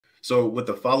So with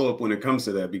the follow up when it comes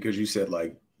to that, because you said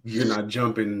like you're not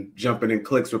jumping in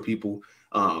cliques with people.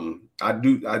 I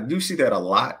do see that a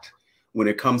lot when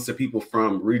it comes to people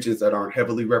from regions that aren't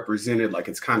heavily represented. Like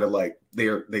it's kind of like they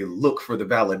look for the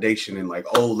validation and like,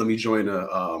 oh, let me join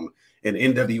an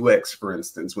NWX, for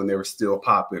instance, when they were still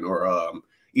popping, or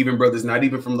even brothers not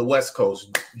even from the West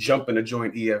Coast jumping to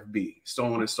join EFB,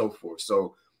 so on and so forth.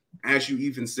 So as you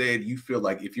even said, you feel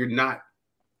like if you're not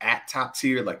at top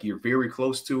tier, like you're very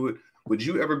close to it, would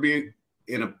you ever be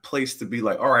in a place to be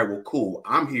like, all right, well, cool,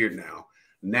 I'm here now.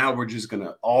 Now we're just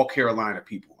gonna all Carolina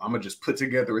people. I'm gonna just put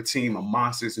together a team of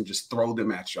monsters and just throw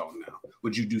them at y'all now.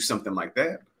 Would you do something like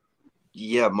that?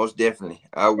 Yeah, most definitely.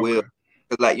 I will. Okay.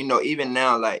 Like, even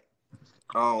now, like,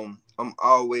 I'm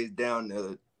always down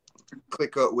to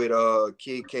click up with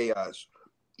Kid Chaos.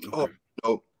 Oh,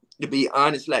 Okay. to be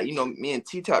honest, like, me and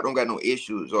T-Top don't got no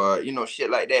issues or,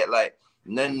 shit like that. Like,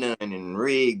 None and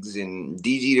Riggs and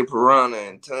DG the Piranha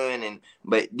and Ton,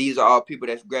 but these are all people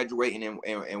that's graduating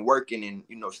and working and,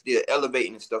 still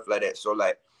elevating and stuff like that. So,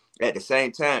 like, at the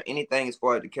same time, anything as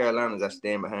far as the Carolinas, I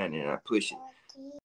stand behind it and I push it.